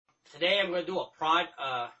Today I'm going to do a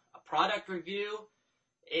product review.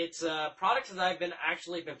 It's products that I've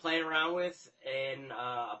actually been playing around with, and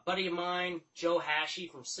a buddy of mine, Joe Hashey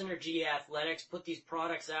from Synergy Athletics, put these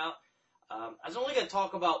products out. I was only going to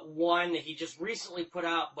talk about one that he just recently put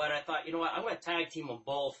out, but I thought, you know what, I'm going to tag team them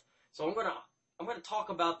both. So I'm going to talk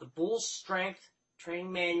about the Bull Strength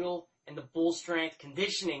Training Manual and the Bull Strength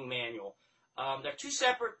Conditioning Manual. They're two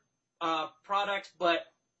separate products, but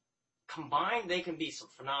combined, they can be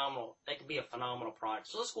a phenomenal product.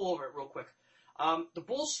 So let's go over it real quick. The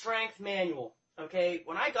Bull Strength Manual. Okay,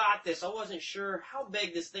 when I got this, I wasn't sure how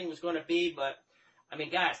big this thing was going to be, but I mean,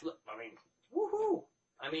 guys, look, woohoo!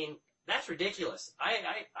 I mean, that's ridiculous. I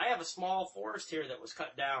have a small forest here that was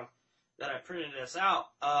cut down that I printed this out.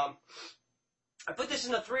 I put this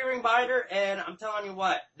in a 3-ring binder, and I'm telling you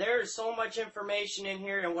what, there is so much information in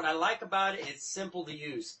here, and what I like about it, it's simple to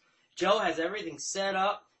use. Joe has everything set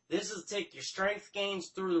up. This is to take your strength gains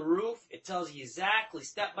through the roof. It tells you exactly,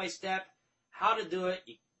 step by step, how to do it.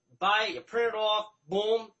 You buy it, you print it off,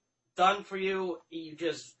 boom, done for you. You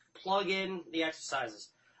just plug in the exercises.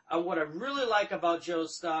 What I really like about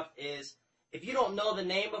Joe's stuff is, if you don't know the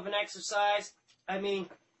name of an exercise, I mean,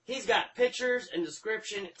 he's got pictures and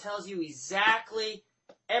description. It tells you exactly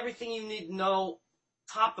everything you need to know,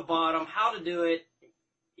 top to bottom, how to do it.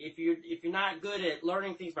 If you're not good at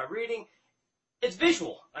learning things by reading, it's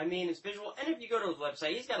visual. I mean, it's visual. And if you go to his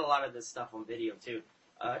website, he's got a lot of this stuff on video, too.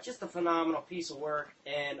 Just a phenomenal piece of work,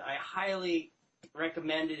 and I highly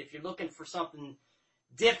recommend it if you're looking for something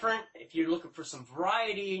different, if you're looking for some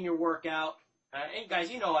variety in your workout. And,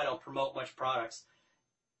 guys, you know I don't promote much products.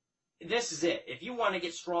 This is it. If you want to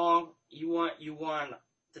get strong, you want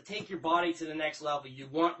to take your body to the next level, you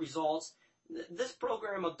want results, this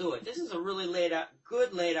program will do it. This is a really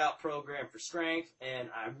good laid out program for strength, and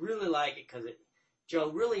I really like it because Joe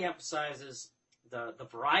really emphasizes the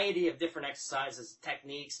variety of different exercises,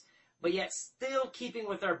 techniques, but yet still keeping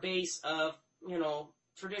with our base of,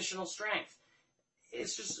 traditional strength.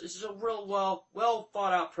 It's just a real well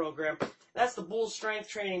thought out program. That's the Bull Strength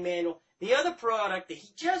Training Manual. The other product that he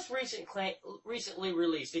just recently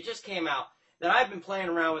released, it just came out, that I've been playing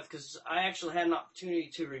around with because I actually had an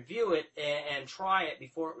opportunity to review it and try it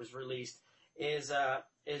before it was released, is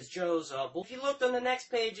Joe's Bull. If you looked on the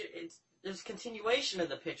next page, there's a continuation of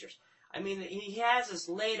the pictures. I mean, he has this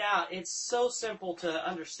laid out. It's so simple to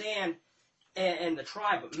understand and to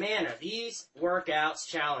try, but man, are these workouts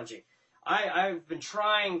challenging. I've been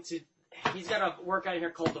trying to, he's got a workout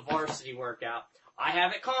here called the Varsity Workout. I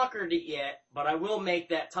haven't conquered it yet, but I will make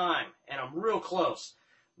that time, and I'm real close.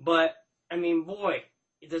 But, I mean, boy,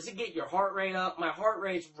 does it get your heart rate up? My heart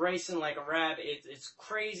rate's racing like a rabbit. It's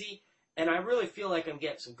crazy, and I really feel like I'm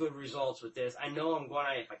getting some good results with this. I know I'm going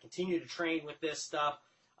to, if I continue to train with this stuff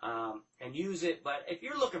and use it, but if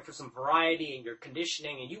you're looking for some variety in your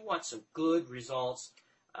conditioning and you want some good results,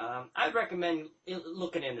 I'd recommend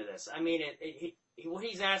looking into this. I mean, what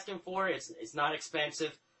he's asking for is not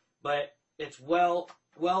expensive, but it's well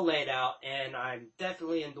laid out, and I'm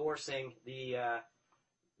definitely endorsing the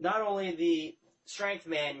not only the strength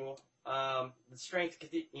manual, the strength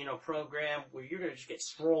program where you're going to just get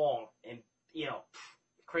strong and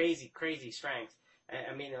crazy strength.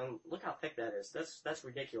 I mean, look how thick that is. That's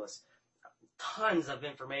ridiculous. Tons of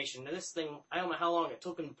information. This thing, I don't know how long it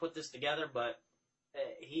took him to put this together, but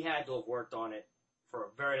he had to have worked on it for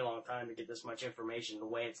a very long time to get this much information. The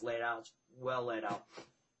way it's laid out, it's well laid out.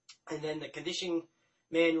 And then the conditioning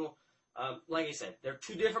manual, like I said, they're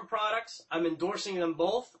two different products. I'm endorsing them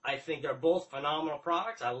both. I think they're both phenomenal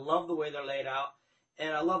products. I love the way they're laid out,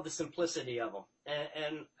 and I love the simplicity of them.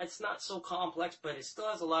 And it's not so complex, but it still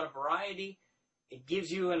has a lot of variety. It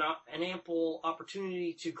gives you an ample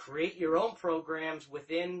opportunity to create your own programs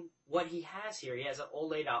within what he has here. He has it all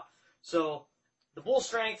laid out. So the Bull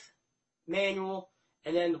Strength Manual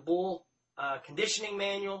and then the Bull Conditioning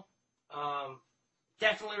Manual,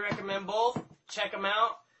 definitely recommend both. Check them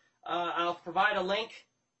out. I'll provide a link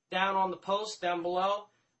down on the post down below.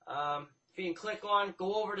 If you can click on,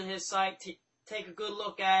 go over to his site, take a good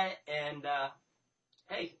look at it, and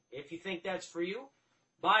hey, if you think that's for you,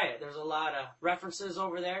 buy it. There's a lot of references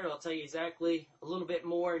over there. It'll tell you exactly a little bit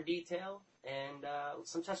more in detail, and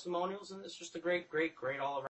some testimonials, and it's just a great all around.